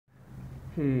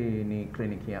Hii ni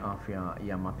kliniki ya afya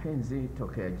ya mapenzi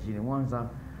tokea jijini Mwanza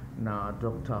na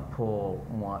Dr. Paul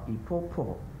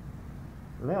Mwaipopo.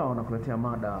 Leo nakuletea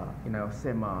mada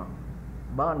inayosema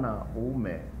bana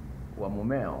uume wa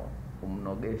mumeo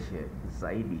umnogeshe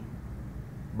zaidi.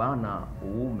 Bana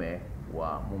uume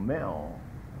wa mumeo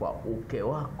kwa uke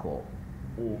wako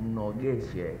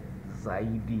umnogeshe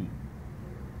zaidi.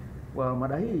 Kwa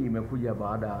mada hii imekuja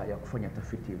baada ya kufanya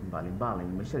tafiti mbalimbali.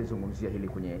 Nimeshalizungumzia hili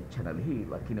kwenye channel hii,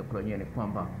 lakini kwa wenyewe ni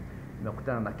kwamba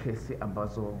nimekutana na kesi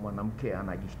ambazo mwanamke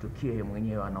anajishtukia yeye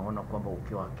mwenyewe, anaona kwamba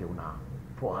uke wake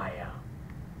unapoaya.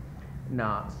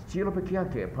 Na sio peke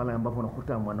yake, pale ambapo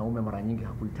unakuta mwanaume mara nyingi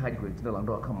hakuhitaji kwenye tendo la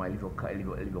ndoa kama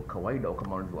ilivyo kawaida au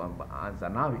kama alivyoanza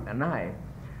naye,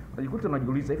 unajikuta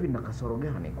unajiuliza, hivi nina kasoro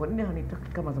gani? Kwa nini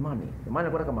hanitaki kama zamani? Zamani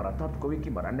alikuwa kama mara 3 kwa wiki,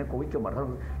 mara 4 kwa wiki, mara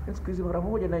 5. Siku hizi mara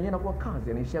moja na yeye anakuwa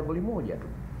kazi, anaishia goli moja tu.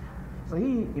 Sasa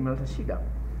hii imeleta shida.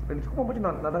 Na kikubwa ambacho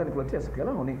nataka nikuletea siku ya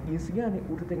leo ni jinsi gani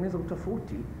utatengeneza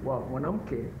utofauti wa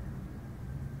mwanamke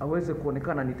aweze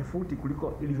kuonekana ni tofauti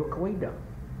kuliko ilivyo kawaida.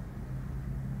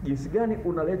 Jinsi gani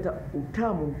unaleta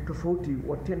utamu tofauti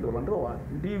wa tendo la ndoa,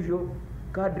 ndivyo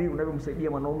kadri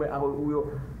unavyomsaidia mwanaume au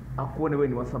huyo akuone wewe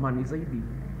ni wa thamani zaidi.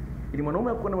 Ili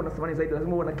mwanaume akuone wewe ni wa thamani zaidi,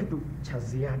 lazima uwe na kitu cha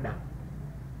ziada.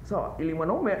 Sawa? Ili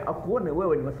mwanaume akuone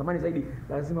wewe ni wa thamani zaidi,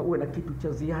 lazima uwe na kitu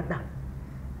cha ziada.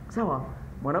 Sawa?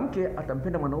 Mwanamke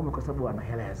atampenda mwanaume kwa sababu ana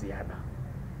hela ya ziada.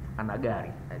 Ana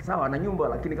gari. Sawa, ana nyumba,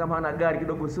 lakini kama hana gari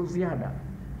kidogo sio ziada.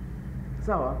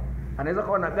 Sawa? Anaweza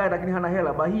kuwa na gari lakini hana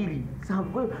hela, bahili. Sawa?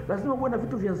 Kwa hiyo lazima uwe na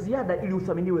vitu vya ziada ili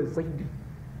uthaminiwe zaidi.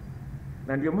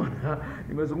 Na ndio maana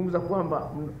nimezungumza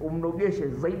kwamba umnogeshe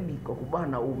zaidi kwa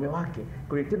kubana uume wake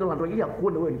kwenye tendo la ndoa, ili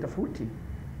akuone wewe ni tofauti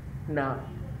na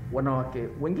wanawake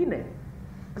wengine.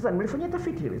 Sasa nimefanyia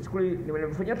tafiti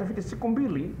siku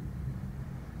 2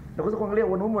 na kuweza kuangalia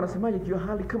wanaume wanasemaje juu ya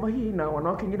hali kama hii, na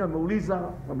wanawake wengine wameuliza,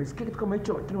 wamesikia kitu kama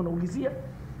hicho lakini wanaulizia,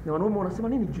 na wanaume wanasema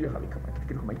nini juu ya hali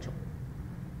kama hicho,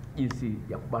 jinsi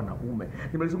ya kubana uume.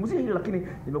 Nimelizungumzia hili, lakini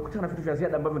nimekutana na vitu vya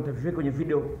ziada ambavyo nitaviweka kwenye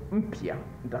video mpya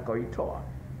nitakayoitoa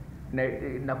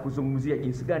na kuzungumzia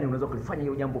jinsi gani unaweza kulifanya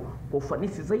hilo jambo kwa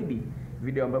ufanisi zaidi,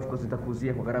 video ambayo of course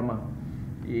nitakuuzia kwa gharama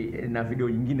na video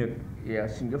nyingine ya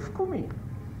shilingi 10,000.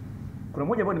 Kuna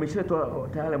moja ambayo nimeshatoa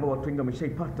tayari, ambao watu wengi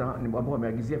wameshaipata, ambao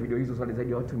wameagizia video hizo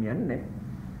zaidi ya watu 400.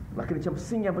 Lakini cha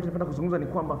msingi ambacho napenda kuzungumza ni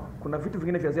kwamba kuna vitu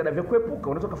vingine vya ziada vya kuepuka.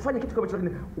 Unaweza kufanya kitu kama hicho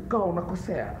lakini ukawa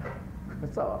unakosea.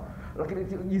 Sawa? Lakini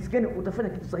jinsi gani utafanya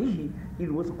kitu sahihi ili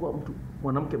uweze kuwa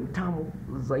mwanamke mtamu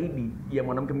zaidi ya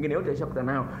mwanamke mwingine yote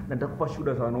alishakutana nayo, na nitakupa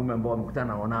shuhuda za wanaume ambao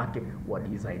wamekutana na wanawake wa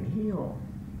design hiyo.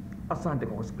 Asante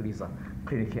kwa kusikiliza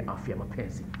kliniki ya afya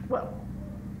mapenzi. Well,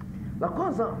 la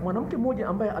kwanza, mwanamke mmoja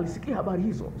ambaye alisikia habari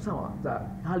hizo, sawa, za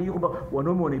hali hiyo kwamba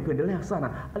wanaume wanaipendelea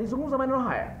sana, alizungumza maneno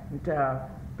haya.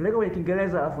 Nitapeleka kwenye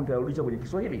Kiingereza alafu nitarudisha kwenye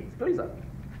Kiswahili. Sikiliza.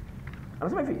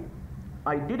 Anasema hivi: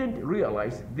 I didn't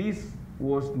realize this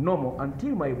was normal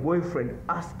until my boyfriend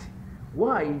asked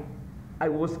why I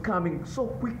was coming so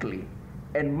quickly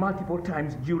and multiple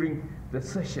times during the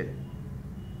session.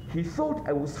 He thought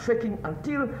I was faking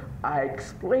until I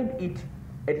explained it,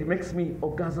 and it makes me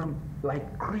orgasm like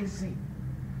crazy.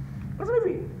 Nasema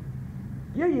hivi,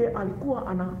 yeye alikuwa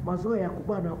ana mazoea ya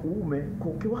kubana uume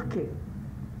kwa uke wake.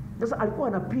 Sasa alikuwa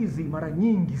anapizi mara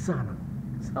nyingi sana.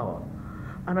 Sawa?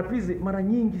 Anapizi mara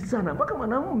nyingi sana mpaka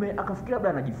mwanamume akafikiria labda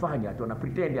anajifanya tu, ana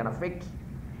pretend, ana fake.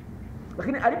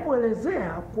 Lakini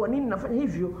alipoelezea kwa nini nafanya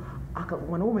hivyo,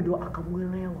 mwanaume ndio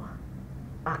akamuelewa.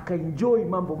 Akaenjoy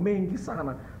mambo mengi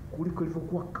sana kuliko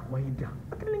ilivyokuwa kawaida.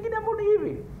 Lakini lingine hapo ni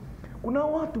hivi, kuna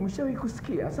watu mshawahi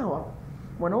kusikia, sawa,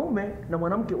 mwanaume na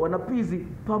mwanamke wanapizi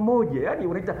pamoja, yani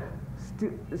wanaita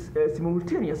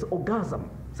simultaneous orgasm,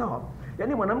 sawa?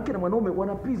 Yani mwanamke na mwanaume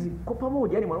wanapizi kwa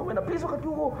pamoja, yani mwanaume anapizi wakati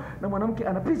huo na mwanamke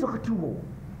anapizi wakati huo.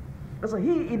 Sasa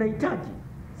hii inahitaji,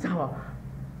 sawa,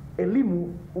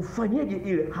 elimu ufanyeje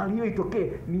ile hali hiyo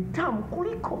itokee. Ni tamu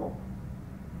kuliko,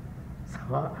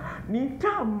 sawa, ni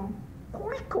tamu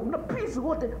kuliko mnapizi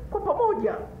wote kwa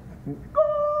pamoja.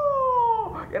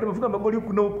 Yaani mfunga magoli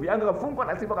huku na huku, Yanga kafungwa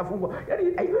na Simba kafungwa.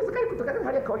 Yaani haiwezekani kutokana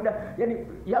hali ya kawaida. Yaani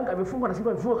Yanga amefungwa na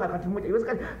Simba amefungwa wakati mmoja.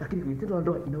 Haiwezekani, lakini kwenye tendo la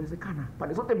ndoa inawezekana.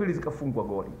 Pande zote mbili zikafungwa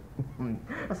goli.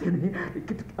 Sasa ni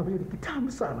kitu ambacho ni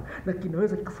kitamu sana na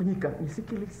kinaweza kufanyika.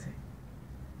 Nisikilize.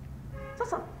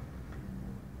 Sasa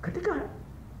katika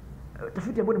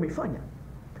tafiti ambayo nimeifanya,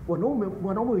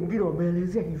 wanaume wengine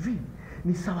wameelezea hivi,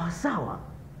 ni sawa sawa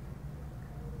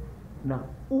na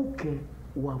uke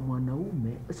wa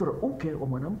mwanaume, uke wa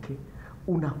mwanamke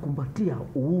unakumbatia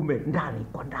uume ndani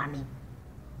kwa ndani.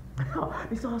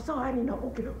 Ni sawa sawa, yani na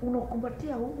uke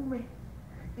unakumbatia uume.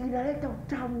 inaleta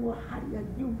utamu wa hali ya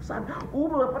juu sana.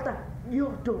 Uume unapata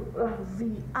joto la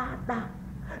ziada,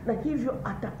 na hivyo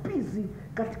atapizi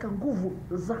katika nguvu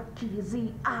za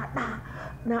kiziada,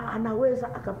 na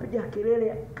anaweza akapiga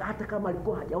kelele hata kama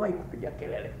alikuwa hajawahi kupiga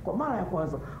kelele. Kwa mara ya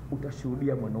kwanza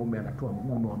utashuhudia mwanaume anatoa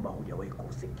mguno ambao hujawahi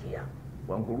kusikia.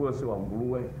 Wa nguruwe sio wa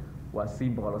nguruwe, wa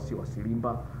simba wala sio wa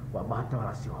simba, wa bata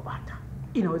wala sio wa bata.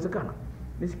 Inawezekana.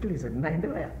 Nisikilize,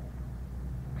 naendelea.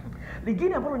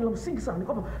 Lingine ambalo ni la msingi sana ni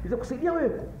kwamba litakusaidia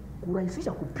wewe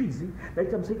kurahisisha kupizi, na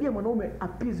litamsaidia mwanaume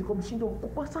apizi kwa mshindo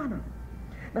mkubwa sana.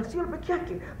 Na sio peke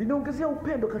yake, linaongezea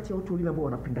upendo kati ya watu wawili ambao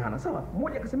wanapendana. Sawa?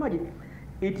 Mmoja akasemaje?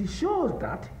 It shows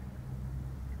that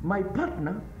my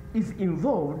partner is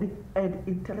involved and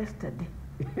interested.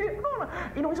 Unaona?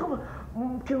 Inaonyesha kwamba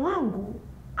mke wangu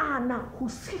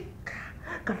anahusika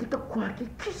katika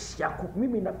kuhakikisha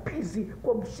mimi napizi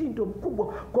kwa mshindo mkubwa,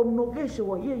 kwa mnogesho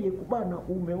wa yeye kubana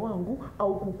uume wangu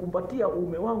au kukumbatia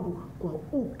uume wangu kwa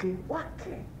uke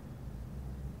wake.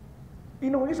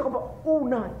 Inaonyesha kwamba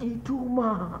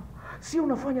unajituma, si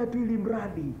unafanya tu ili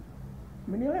mradi.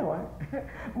 Umenielewa?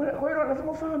 Kwa hiyo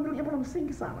lazima ufahamu hilo jambo la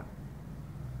msingi sana.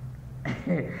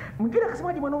 Mwingine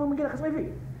akasemaje? Mwanaume mwingine akasema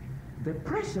hivi, the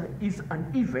pressure is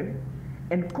uneven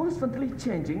and constantly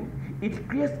changing, it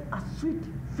creates a sweet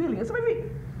feeling. Anasema hivi,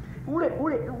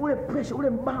 ule pressure, ule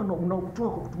mbano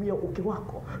unaotoa kwa kutumia uke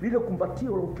wako, lile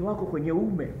kumbatio la uke wako kwenye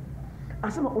uume,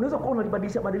 anasema unaweza kuwa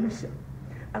unalibadilisha.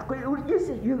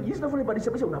 Jinsi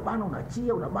unavyobadilisha, unabana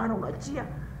unachia, unabana unachia,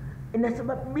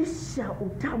 inasababisha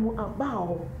utamu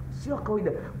ambao sio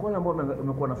kawaida. Kwa wale ambao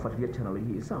wamekuwa nafuatilia channel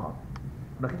hii, sawa,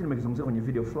 kuna kitu nimekizungumzia kwenye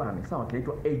video fulani, sawa,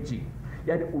 kinaitwa AG.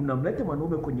 Yaani unamleta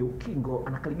mwanaume kwenye ukingo,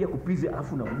 anakaribia kupizi,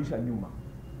 alafu unarudisha nyuma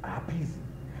apizi.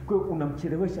 Kwa hiyo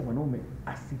unamchelewesha mwanaume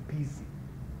asipizi.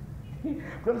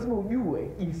 Kwa lazima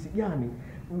ujue jinsi gani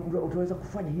utaweza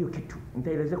kufanya hiyo kitu.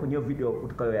 Nitaelezea kwenye hiyo video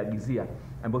utakayoagizia,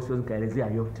 ambayo siwezi kaelezea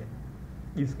yote.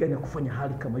 Jinsi gani ya kufanya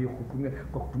hali kama hiyo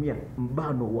kwa kutumia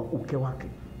mbano wa uke wake.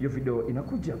 Hiyo video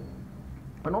inakuja.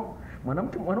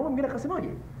 Mwanaume mwingine akasemaje?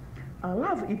 I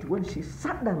love it when she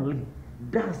suddenly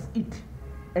does it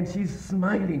and she's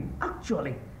smiling.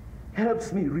 Actually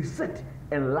helps me reset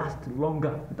and last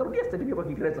longer. Nitarudia statement kwa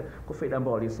Kiingereza kwa faida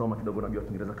ambao walisoma kidogo najua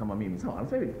Kiingereza kama mimi. Sawa,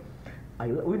 anasema hivi.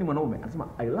 Huyu ni mwanaume, anasema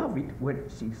I love it when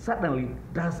she suddenly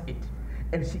does it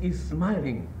and she is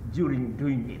smiling during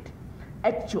doing it.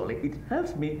 Actually it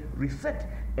helps me reset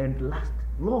and last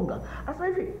longer. Anasema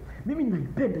hivi, mimi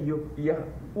naipenda hiyo ya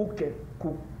uke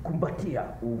kukumbatia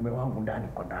uume wangu ndani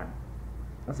kwa ndani.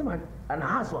 Anasema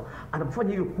anahaswa anapofanya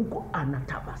hivyo huko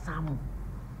anatabasamu.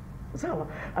 Sawa,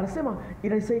 anasema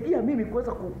inanisaidia mimi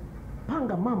kuweza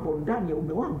kupanga mambo ndani ya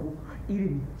uume wangu ili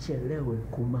nichelewe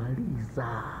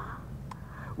kumaliza.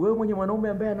 Wewe mwenye mwanaume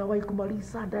ambaye anawahi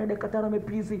kumaliza ndani ya dakika 5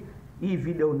 amepizi, hii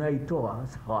video unaitoa,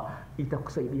 sawa,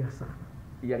 itakusaidia sana.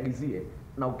 Iagizie,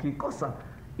 na ukikosa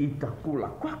itakula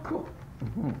kwako.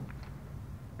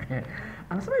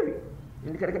 Anasema hivi,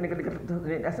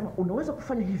 anasema unaweza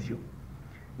kufanya hivyo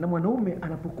na mwanaume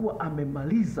anapokuwa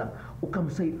amemaliza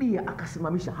ukamsaidia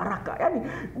akasimamisha haraka. Yaani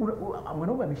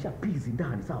mwanaume ameshapizi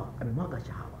ndani, sawa, amemwaga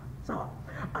shahawa, sawa,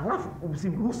 alafu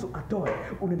usimruhusu atoe,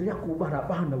 unaendelea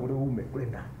kuubana ule uume kule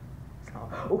ndani, sawa.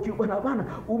 Ukiubana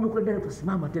uume kule ndani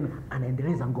utasimama tena,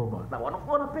 anaendeleza ngoma. Na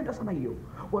wanapenda sana hiyo,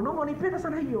 wanaume wanapenda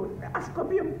sana hiyo,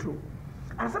 asikwambie mtu.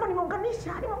 Anasema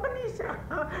nimeunganisha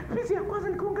pizi ya kwanza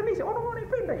nikuunganisha. Wanaume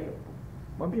wanapenda hiyo.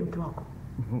 Mwambie mke wako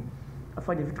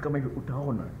afanye vitu kama hivyo,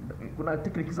 utaona kuna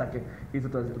technique zake hizo,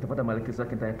 utapata maelekezo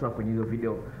yake nitayatoa kwenye hiyo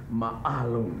video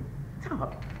maalum.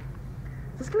 Sawa,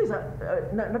 sikiliza,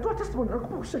 natoa testimony,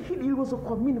 nakupa ushahidi ili uweze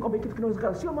kuamini kwamba kitu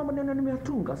kinawezekana, sio mama neno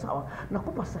nimeyatunga. Sawa,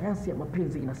 nakupa sayansi ya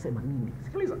mapenzi inasema nini.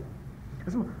 Sikiliza,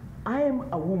 nasema I am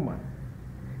a woman,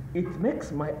 it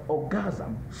makes my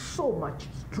orgasm so much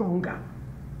stronger,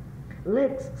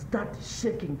 legs start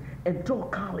shaking and toe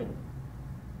curling.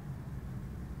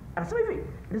 Anasema hivi,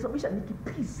 inasababisha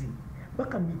nikipizi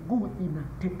mpaka miguu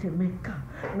inatetemeka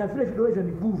na vile vidole vya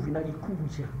miguu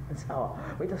vinajikunja. Sawa,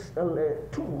 waita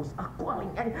toes are curling,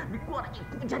 yani miguu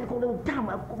inajikunja kwa ule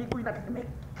utamu, miguu inatetemeka.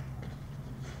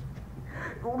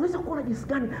 Unaweza kuona jinsi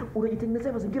gani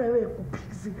unajitengenezea mazingira wewe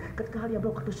kupizi katika hali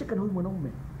ambayo ukatosheka na huyu mwanaume.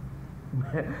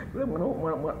 Yule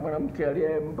mwanamke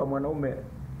aliyempa mwanaume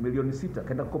milioni 6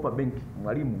 kaenda kukopa benki,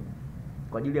 mwalimu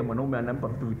kwa ajili ya mwanaume anampa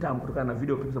vitu vitamu kutokana na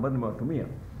video clips ambazo nimewatumia.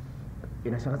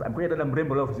 Inashangaza, amekuja dada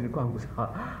mrembo leo ofisini kwangu.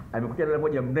 Sawa, amekuja dada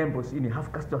moja mrembo, si ni half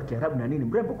caste wa Kiarabu na nini,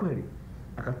 mrembo kweli.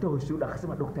 Akatoa ushuhuda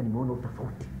akasema, daktari, nimeona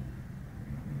utofauti.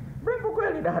 Mrembo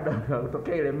kweli dada,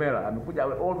 kutokea ile mela, amekuja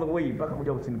all the way mpaka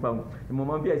kuja ofisini kwangu.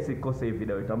 Nimemwambia isikose hii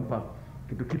video, itampa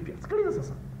kitu kipya. Sikiliza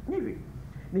sasa. Hivi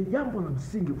ni jambo la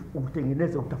msingi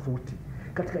utengeneze utofauti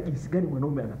katika jinsi gani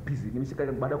mwanaume anapizi.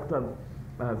 Nimeshika baada ya kutoa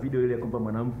video ile kwamba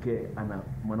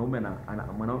mwanaume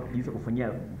jinsi ya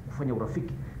kufanya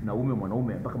urafiki na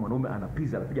mwanaume mpaka mwanaume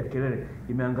anapiza, anapiga kelele,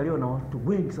 imeangaliwa na watu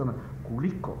wengi sana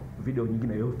kuliko video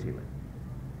nyingine yote ile.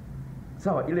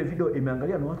 Sawa, ile video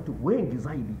imeangaliwa na watu wengi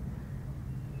zaidi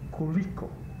kuliko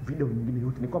video nyingine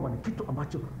yote. Ni kwamba ni kitu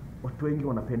ambacho watu wengi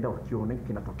wanapenda wakione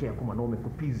kinatokea kwa mwanaume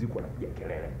kupizi kwa anapiga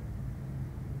kelele.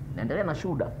 Naendelea na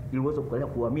shuhuda ili uweze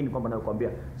kuamini kwamba nakwambia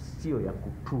sio ya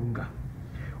kutunga.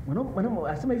 Mwanaume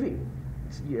anasema hivi,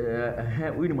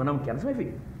 huyu ni mwanamke anasema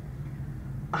hivi,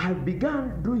 I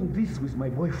began doing this with my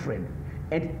boyfriend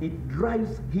and it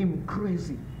drives him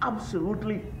crazy,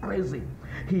 absolutely crazy.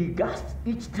 He gasps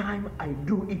each time I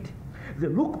do it. The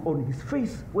look on his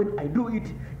face when I do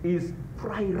it is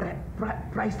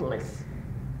priceless.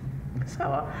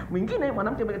 Sawa, mwingine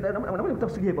mwanamke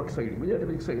kutafsiria kwa Kiswahili.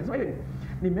 Anasema hivi,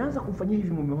 nimeanza kumfanyia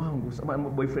hivi mume wangu,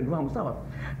 boyfriend wangu, sawa,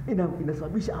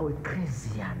 inasababisha awe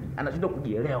crazy, yani anashindwa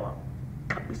kujielewa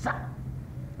kabisa.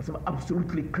 Anasema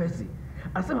absolutely crazy.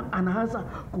 Anasema anaanza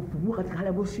kupumua katika hali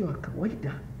ambayo sio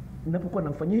kawaida ninapokuwa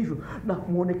namfanyia hivyo, na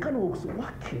muonekano wa uso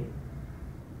wake,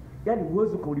 yani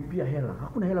uwezo kulipia hela,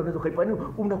 hakuna hela unaweza kulipa. Nini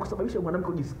unakusababisha mwanamke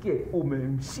ujisikie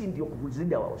umemshindi,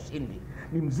 kuzidi wa washindi,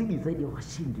 ni mzidi zaidi ya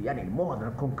washindi, yani more than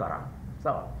a conqueror.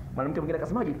 Sawa, mwanamke mwingine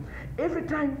akasemaje, every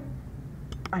time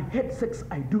I had sex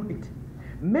I do it,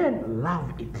 men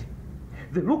love it,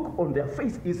 the look on their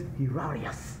face is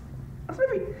hilarious.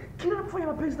 Anasema hivi, kila anapofanya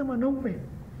mapenzi na mwanaume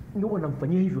ndio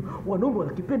wanamfanyia hivyo, wanaume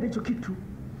wanakipenda hicho kitu.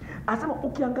 Anasema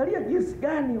ukiangalia jinsi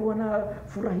gani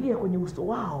wanafurahia kwenye uso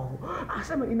wao,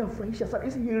 anasema inafurahisha sana.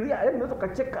 Hizi hilia, yani unaweza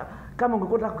kucheka kama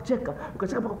ungekota kucheka,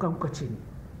 ukacheka mpaka ukaanguka chini.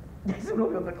 Jinsi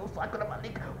unavyoangalia uso wake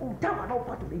unabadilika, utamu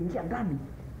anaopata unaingia ndani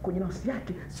kwenye nafsi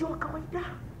yake, sio kawaida.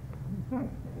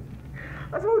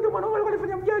 Anasema huyu mwanaume alikuwa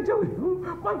anafanya mjanja huyu.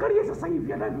 Mwangalie sasa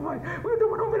hivi anavyofanya. Huyu ndio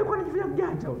mwanaume alikuwa anafanya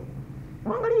mjanja huyu.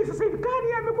 Mwangalie sasa hivi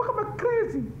kani amekuwa kama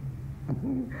crazy.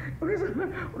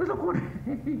 Unaweza kuona.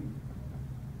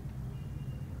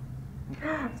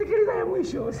 Sikiliza ya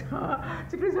mwisho.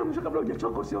 Sikiliza ya mwisho kabla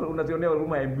hujachoka, usio unazionea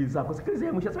huruma ya MB zako. Sikiliza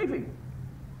ya mwisho. Sasa hivi,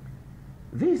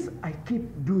 this I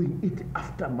keep doing it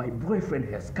after my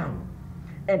boyfriend has come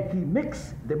and he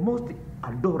makes the most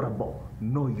adorable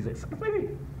noises. Sasa hivi,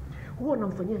 huwa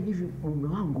namfanyia hivi mume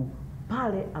wangu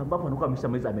pale ambapo anakuwa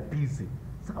ameshamaliza amepizi.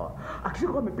 Sawa,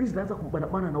 akishika kwa amepizi anaanza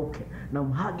kumbana na uke na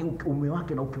mhagi mume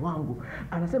wake na uke wangu.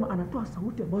 Anasema anatoa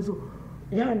sauti ambazo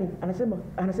yani anasema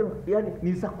yani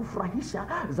ni za kufurahisha,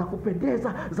 za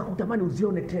kupendeza, za kutamani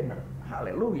uzione tena.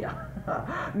 Haleluya.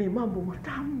 Ni mambo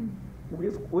matamu.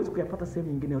 Uweze kuyapata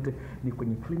sehemu nyingine yote ni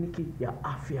kwenye kliniki ya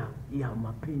afya ya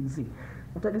mapenzi.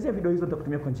 Utagezea video hizo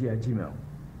nitakutumia kwa njia ya Gmail.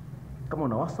 Kama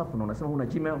una WhatsApp na unasema una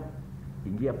Gmail,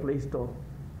 ingia Play Store.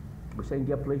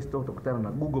 Ukishaingia Play Store utakutana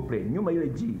na Google Play. Nyuma ile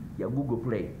G ya Google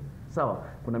Play, sawa,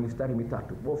 kuna mistari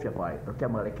mitatu. Bofya pale, tokea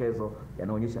maelekezo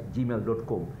yanaonyesha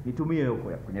gmail.com. Nitumie huko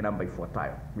kwenye namba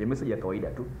ifuatayo. Ni message ya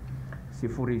kawaida tu.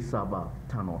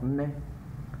 0754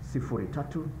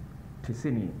 03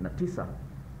 99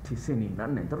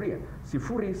 94. Tarudia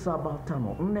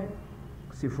 0754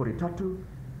 03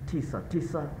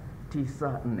 99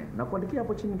 94. Na kuandikia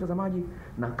hapo chini mtazamaji,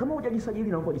 na kama hujajisajili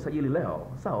naomba ujisajili leo.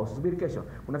 Sawa, usisubiri kesho.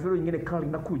 Kuna video nyingine kali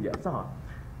inakuja. Sawa.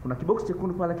 Kuna kibox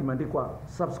chekundu pale kimeandikwa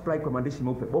subscribe kwa maandishi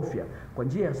meupe, bofya. Kwa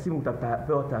njia ya simu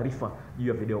utapewa taarifa juu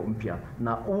ya video mpya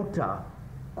na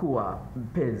utakuwa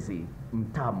mpenzi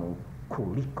mtamu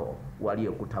kuliko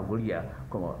waliokutangulia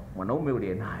kwa mwanaume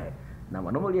uliye naye, na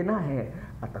mwanaume uliye naye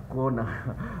atakuona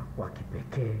wa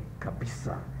kipekee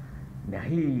kabisa. Na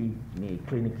hii ni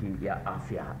kliniki ya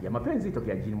afya ya mapenzi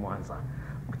tokea jijini Mwanza.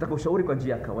 Ukitaka ushauri kwa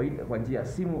njia ya kawaida, kwa njia ya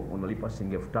simu, unalipa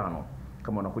shilingi 5,000.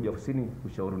 Kama unakuja ofisini,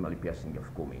 ushauri unalipia shilingi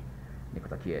 10,000.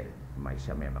 Nikutakie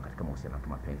maisha mema katika mahusiano ya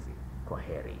mapenzi. Kwa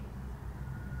heri.